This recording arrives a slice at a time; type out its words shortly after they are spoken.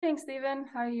morning, Stephen.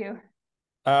 How are you?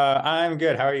 I'm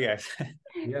good. How are you guys?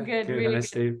 Yeah, Good, good. really Hi, good.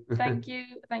 Steve. Thank you.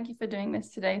 Thank you for doing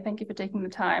this today. Thank you for taking the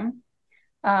time.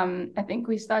 I think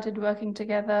we started working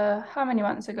together how many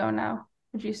months ago now,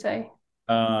 would you say?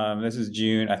 This is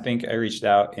June. I think I reached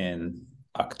out in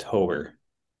October.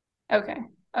 Okay.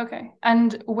 Okay.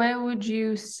 And where would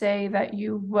you say that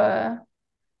you were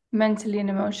mentally and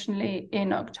emotionally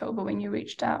in October when you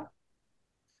reached out?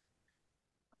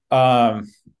 Um,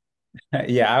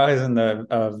 yeah, I was in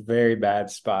a very bad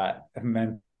spot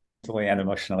mentally and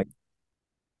emotionally.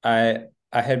 I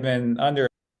had been under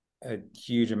a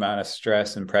huge amount of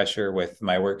stress and pressure with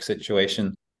my work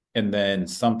situation, and then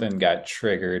something got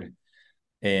triggered,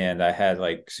 and I had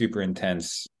like super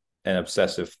intense and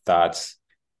obsessive thoughts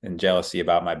and jealousy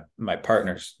about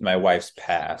my wife's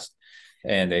past,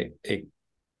 and it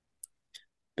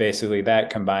basically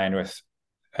that combined with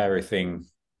everything.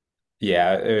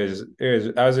 Yeah, it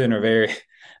was I was in a very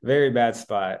very bad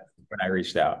spot when I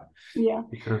reached out. Yeah.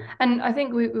 Yeah. And I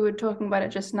think we were talking about it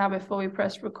just now before we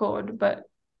pressed record, but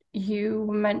you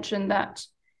mentioned that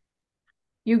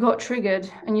you got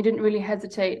triggered and you didn't really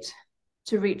hesitate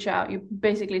to reach out. You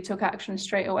basically took action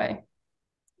straight away.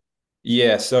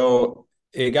 Yeah, so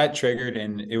it got triggered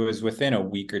and it was within a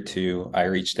week or two I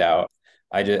reached out.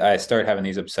 I started having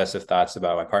these obsessive thoughts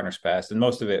about my partner's past, and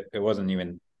most of it wasn't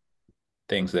even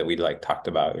things that we'd like talked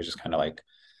about. It was just kind of like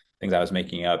things I was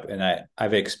making up, and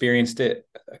I've experienced it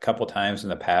a couple times in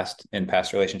the past in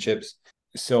past relationships.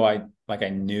 So I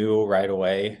knew right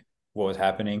away what was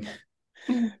happening,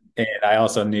 Mhm. and I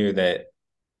also knew that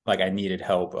like I needed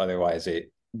help, otherwise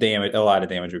it damage a lot of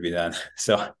damage would be done.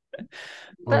 So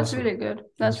That's Awesome. really good.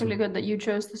 That's really Awesome. good that you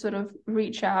chose to sort of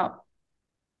reach out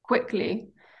quickly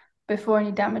before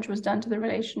any damage was done to the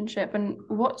relationship. And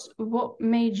what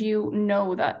made you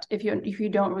know that if you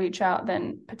don't reach out,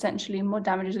 then potentially more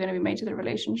damage is going to be made to the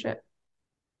relationship?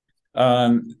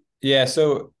 yeah,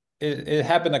 so it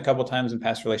happened a couple times in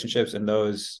past relationships, and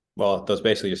those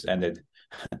basically just ended.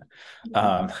 Yeah.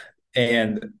 Um,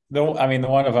 and I mean, the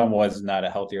one of them was not a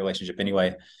healthy relationship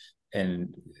anyway,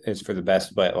 and it's for the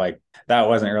best, but like that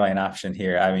wasn't really an option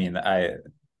here. I mean,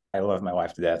 I love my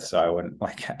wife to death, so I wouldn't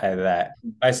like that.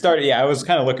 I was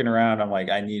kind of looking around. I'm like,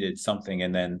 I needed something,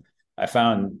 and then I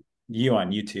found you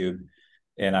on YouTube,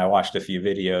 and I watched a few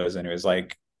videos, and it was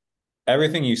like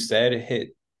everything you said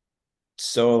hit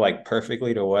so like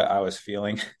perfectly to what I was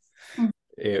feeling. Mm.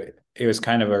 It was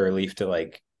kind of a relief to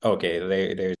like, okay,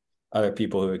 there's other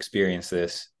people who experience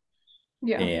this,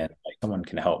 Yeah. and like someone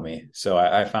can help me. So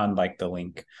I found like the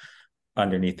link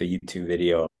underneath the YouTube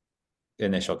video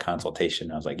initial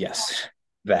consultation. I was like, yes,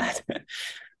 that.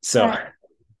 So Right.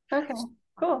 Okay.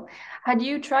 Cool. Had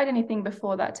you tried anything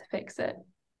before that to fix it?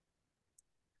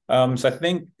 so I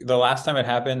think the last time it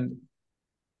happened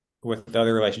with the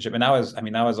other relationship, and I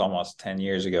mean, that was almost 10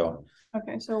 years ago.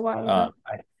 Okay, so a while ago.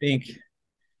 I think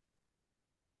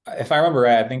if I remember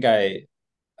right, I think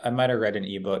I might have read an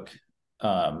ebook,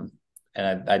 um,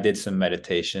 and I did some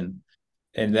meditation,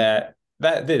 and that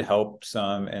did help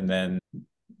some. And then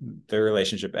the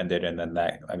relationship ended, and then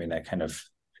I mean, that kind of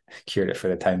cured it for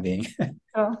the time being.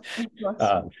 Oh, of course.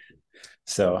 um,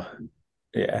 so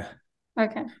yeah.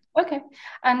 Okay. Okay.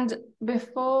 And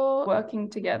before working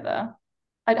together,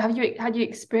 had you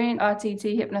experienced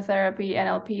RTT, hypnotherapy,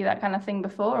 NLP, that kind of thing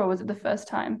before, or was it the first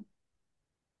time?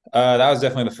 That was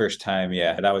definitely the first time.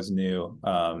 Yeah, that was new.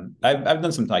 I've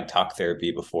done some like talk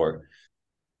therapy before,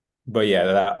 but yeah,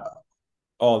 that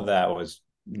all of that was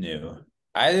new.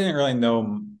 I didn't really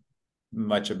know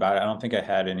much about it. I don't think I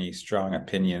had any strong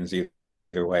opinions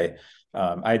either way.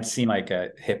 I'd seen like a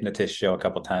hypnotist show a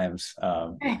couple times,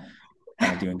 Okay.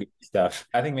 kind of doing good stuff.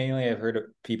 I think mainly I've heard of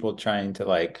people trying to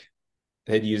like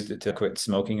they'd used it to quit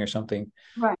smoking or something.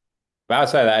 Right. But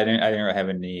outside of that, I didn't really have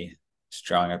any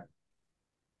strong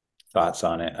thoughts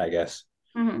on it, I guess.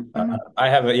 Mm-hmm. Mm-hmm. I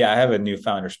have a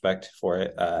newfound respect for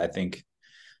it. I think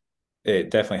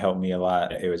it definitely helped me a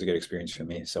lot. It was a good experience for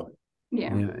me. So,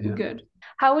 Yeah. Yeah, yeah. Good.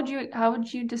 How would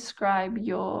you describe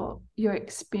your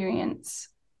experience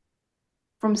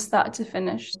from start to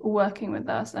finish working with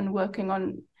us and working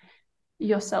on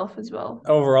yourself as well?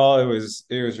 overall, it was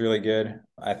really good.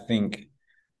 I think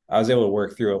I was able to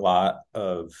work through a lot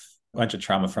of a bunch of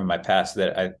trauma from my past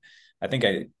that I think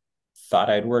I thought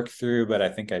I'd work through, but I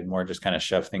think I'd more just kind of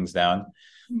shove things down.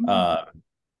 Mhm. Uh,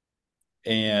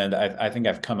 and I think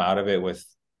I've come out of it with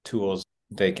tools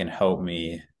that can help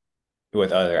me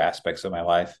with other aspects of my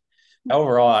life.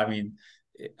 Overall, I mean,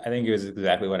 I think it was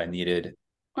exactly what I needed.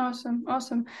 Awesome,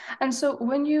 awesome. And so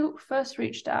when you first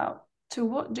reached out, to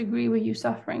what degree were you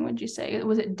suffering, would you say?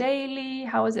 Was it daily?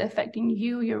 How was it affecting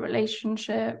you, your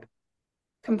relationship?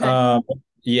 compared? Um,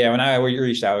 yeah, when I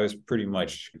reached out, it was pretty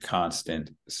much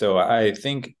constant. So I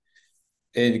think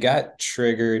it got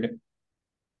triggered,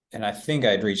 and I think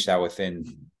I'd reached out within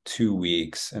 2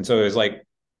 weeks. And so it was like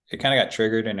it kind of got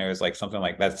triggered, and it was like something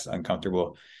like that's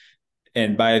uncomfortable.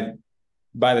 And by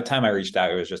the time I reached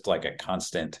out, it was just like a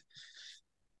constant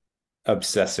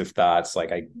obsessive thoughts.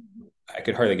 Like I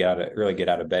could hardly get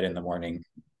out of bed in the morning.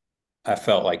 I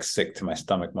felt like sick to my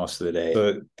stomach most of the day.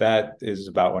 So that is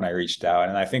about when I reached out.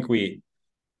 And I think we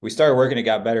started working, it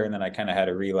got better, and then I kind of had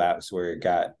a relapse where it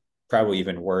got probably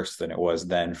even worse than it was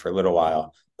then for a little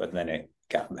while, but then it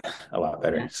got a lot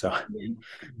better. Yeah. So Yeah.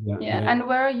 Yeah, Yeah. yeah. And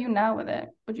where are you now with it,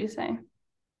 would you say?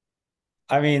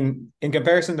 I mean, in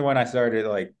comparison to when I started,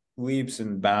 like leaps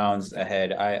and bounds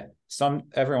ahead. I some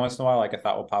every once in a while, like a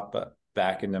thought will pop up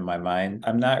back into my mind.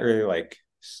 I'm not really like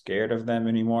scared of them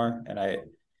anymore, and I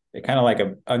it kind of like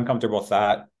an uncomfortable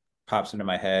thought pops into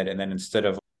my head, and then instead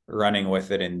of running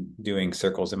with it and doing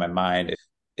circles in my mind,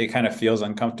 it kind of feels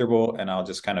uncomfortable, and I'll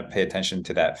just kind of pay attention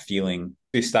to that feeling.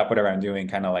 Please stop whatever I'm doing,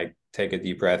 kind of like take a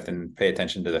deep breath and pay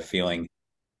attention to the feeling,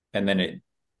 and then it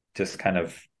just kind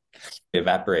of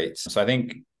evaporates. So I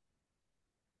think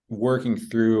working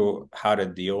through how to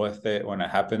deal with it when it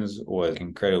happens was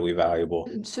incredibly valuable.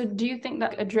 So do you think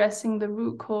that addressing the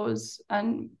root cause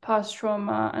and past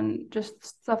trauma and just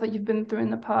stuff that you've been through in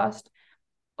the past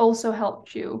also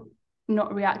helped you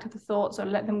not react to the thoughts or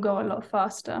let them go a lot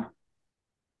faster?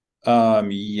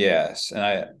 Yes, and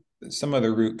I some of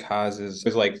the root causes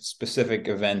was like specific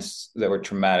events that were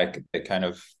traumatic that kind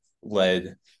of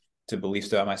led to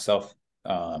beliefs about myself.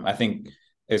 I think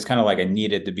it's kind of like I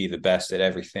needed to be the best at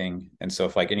everything, and so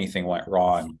if like anything went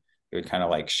wrong, it would kind of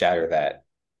like shatter that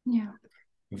Yeah.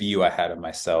 view I had of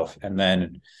myself. And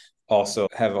then also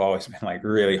have always been like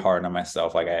really hard on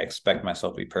myself. Like I expect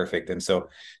myself to be perfect. And so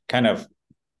kind of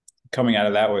coming out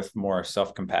of that with more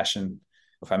self-compassion.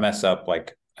 If I mess up,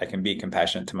 like I can be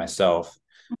compassionate to myself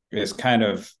is kind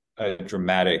of a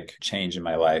dramatic change in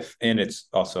my life. And it's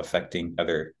also affecting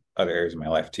other areas of my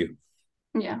life too.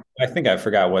 Yeah. I think I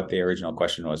forgot what the original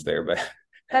question was there, but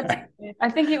That's I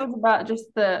think it was about just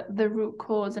the root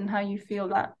cause and how you feel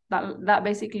that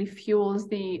basically fuels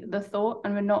the thought.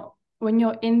 And we're not when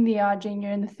you're in the RJ and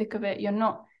you're in the thick of it, you're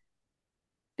not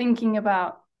thinking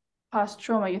about past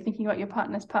trauma, you're thinking about your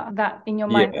partner's past. That in your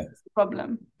mind yeah, is the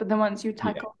problem. But then once you yeah.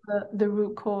 tackle the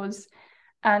root cause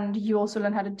and you also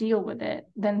learn how to deal with it,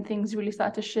 then things really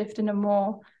start to shift in a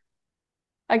more,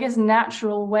 I guess,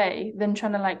 natural way than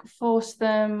trying to like force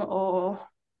them or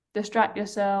distract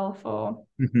yourself or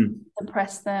Mhm.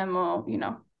 suppress them or,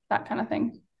 that kind of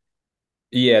thing.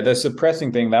 Yeah, the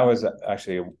suppressing thing, that was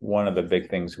actually one of the big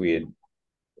things we had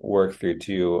work through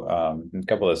too. In a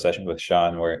couple of sessions with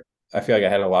Sean where I feel like I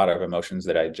had a lot of emotions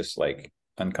that I just like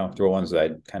uncomfortable ones that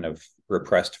I'd kind of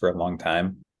repressed for a long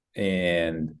time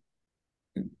and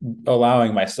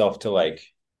allowing myself to like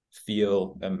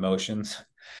feel emotions.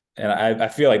 And I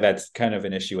feel like that's kind of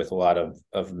an issue with a lot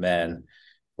of men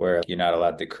where you're not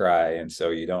allowed to cry. And so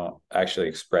you don't actually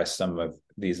express some of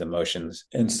these emotions.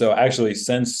 And so actually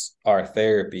since our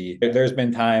therapy, there's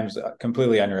been times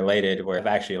completely unrelated where I've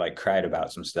actually like cried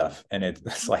about some stuff. And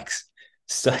it's like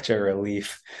such a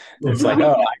relief. It's like,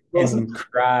 oh, I Awesome. can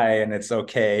cry and it's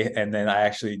okay. And then I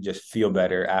actually just feel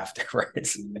better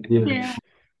afterwards. Yeah, Yeah.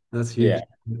 that's Yeah.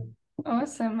 huge.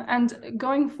 Awesome. And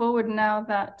going forward now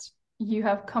that you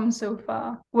have come so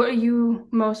far, what are you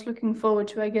most looking forward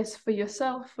to, I guess, for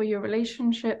yourself, for your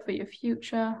relationship, for your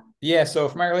future? Yeah. So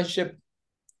for my relationship,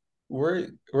 we're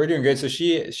doing good. So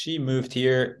she moved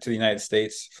here to the United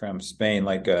States from Spain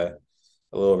like a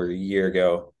little over a year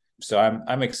ago. So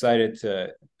I'm excited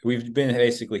to. We've been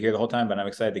basically here the whole time, but I'm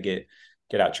excited to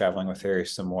get out traveling with her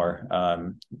some more.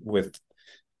 With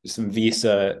some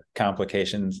visa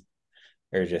complications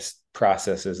or just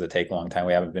processes that take a long time,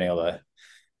 we haven't been able to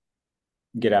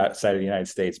get outside of the United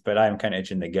States. But I'm kind of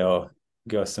itching to go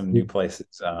some new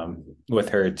places with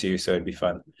her too. So it'd be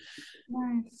fun.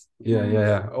 Nice. Yeah, yeah, Nice.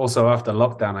 yeah. Also after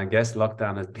lockdown, I guess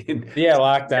lockdown has been Yeah, preventing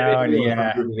lockdown. you from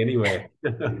Yeah, moving anywhere.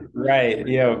 right.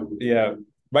 Yeah, yeah.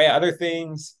 But yeah, other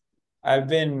things. I've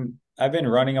been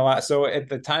running a lot. So at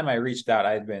the time I reached out,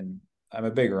 I'm a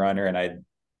big runner, and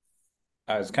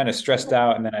I was kind of stressed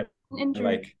out, and then I An injury.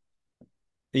 like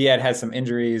yeah, I'd had some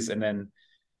injuries, and then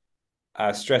I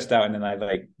was stressed out, and then I'd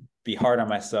like be hard on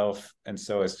myself, and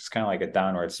so it's just kind of like a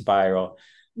downward spiral.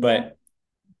 Yeah. But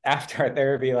after our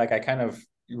therapy, like I kind of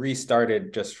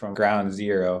restarted just from ground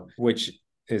zero, which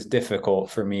is difficult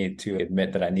for me to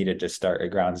admit that I needed to start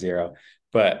at ground zero.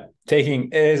 But taking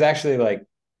it is actually like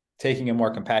taking a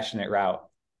more compassionate route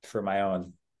for my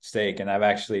own sake. And I've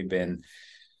actually been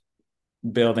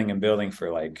building and building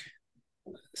for like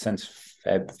since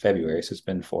February. So it's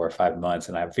been 4 or 5 months,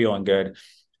 and I'm feeling good.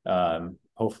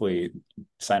 Hopefully,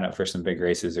 sign up for some big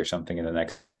races or something in the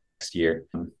next year.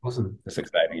 Awesome. It's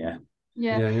exciting, yeah.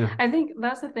 Yeah. I think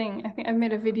that's the thing. I think I've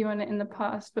made a video on it in the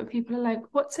past, but people are like,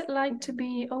 what's it like to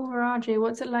be over RJ?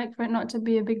 What's it like for it not to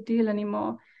be a big deal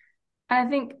anymore? And I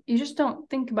think you just don't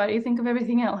think about it. You think of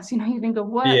everything else. You think of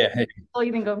work, Yeah. or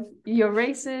you think of your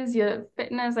races, your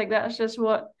fitness. Like that's just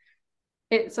what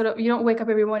it sort of, you don't wake up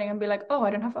every morning and be like, oh, I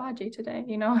don't have RJ today.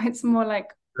 It's more like,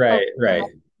 oh, Right.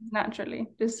 naturally,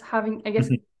 just having, I guess,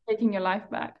 taking your life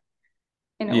back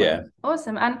in a way. Yeah.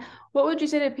 Awesome. And what would you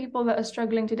say to people that are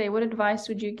struggling today? What advice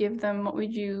would you give them?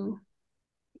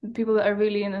 People that are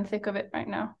really in the thick of it right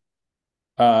now?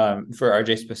 For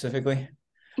RJ specifically,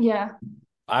 Yeah.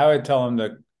 I would tell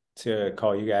him to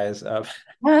call you guys up.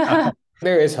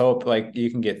 There is hope, like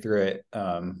you can get through it.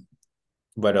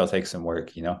 But it'll take some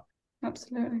work,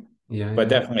 Absolutely. Yeah. But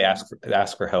definitely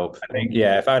ask for help. I think,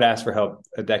 yeah, if I would ask for help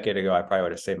a decade ago, I probably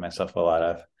would have saved myself a lot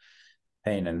of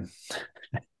pain and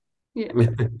Yeah.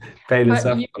 pain and But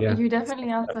stuff. Yeah. you definitely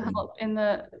asked for help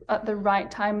at the right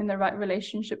time in the right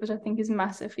relationship, which I think is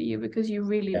massive for you because you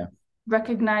really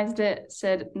recognized it,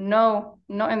 said, no,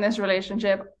 not in this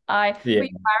relationship. Were you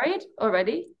married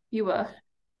already? You were.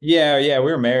 Yeah,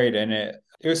 we were married, and it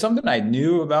was something I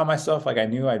knew about myself. Like I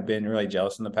knew I'd been really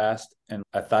jealous in the past, and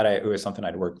I thought it was something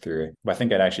I'd worked through. But I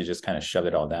think I'd actually just kind of shoved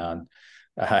it all down.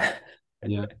 Yeah.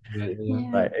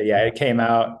 But yeah, it came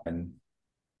out, and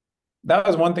that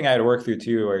was one thing I had to work through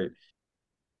too, where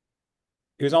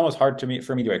it was almost hard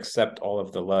for me to accept all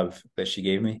of the love that she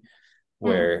gave me,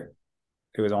 where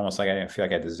it was almost like I didn't feel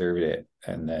like I deserved it.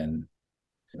 And then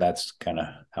that's kind of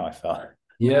how I felt.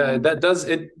 Yeah, that does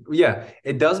it. Yeah,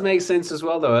 it does make sense as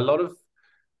well, though.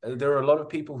 There are a lot of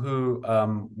people who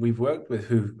we've worked with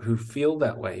who feel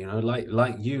that way,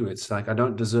 like you. It's like I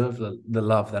don't deserve the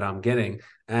love that I'm getting.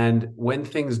 And when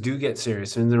things do get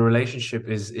serious and the relationship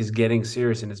is getting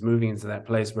serious and it's moving into that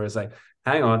place where it's like,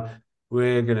 hang on,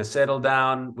 we're gonna settle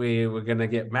down, we're gonna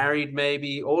get married,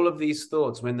 maybe. All of these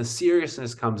thoughts, when the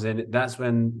seriousness comes in, that's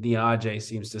when the RJ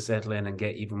seems to settle in and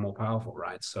get even more powerful,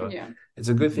 right? So it's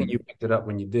a good thing you picked it up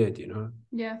when you did,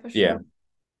 Yeah, for sure. Yeah.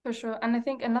 For sure. And I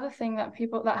think another thing that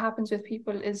happens with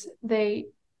people is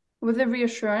with the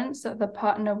reassurance that the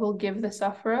partner will give the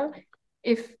sufferer,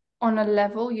 if on a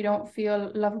level you don't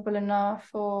feel lovable enough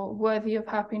or worthy of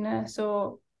happiness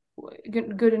or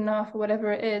good enough or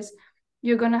whatever it is,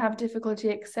 you're going to have difficulty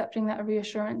accepting that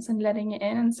reassurance and letting it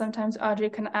in. And sometimes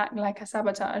RJ can act like a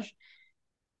sabotage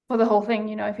for the whole thing.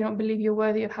 If you don't believe you're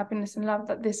worthy of happiness and love,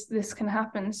 that this can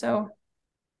happen. So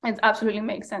it absolutely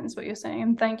makes sense what you're saying,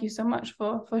 and thank you so much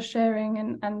for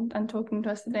sharing and talking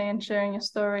to us today and sharing your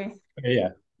story. Yeah,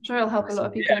 I'm sure it'll help a lot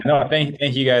of people. No, thank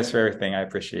you guys for everything. I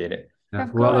appreciate it.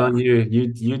 Well done,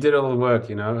 you did all the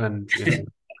work, and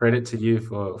credit to you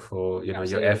for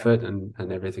your effort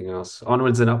and everything else.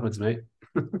 Onwards and upwards, mate.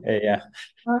 Yeah.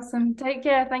 Awesome. Take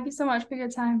care. Thank you so much for your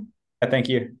time. Thank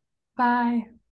you. Bye.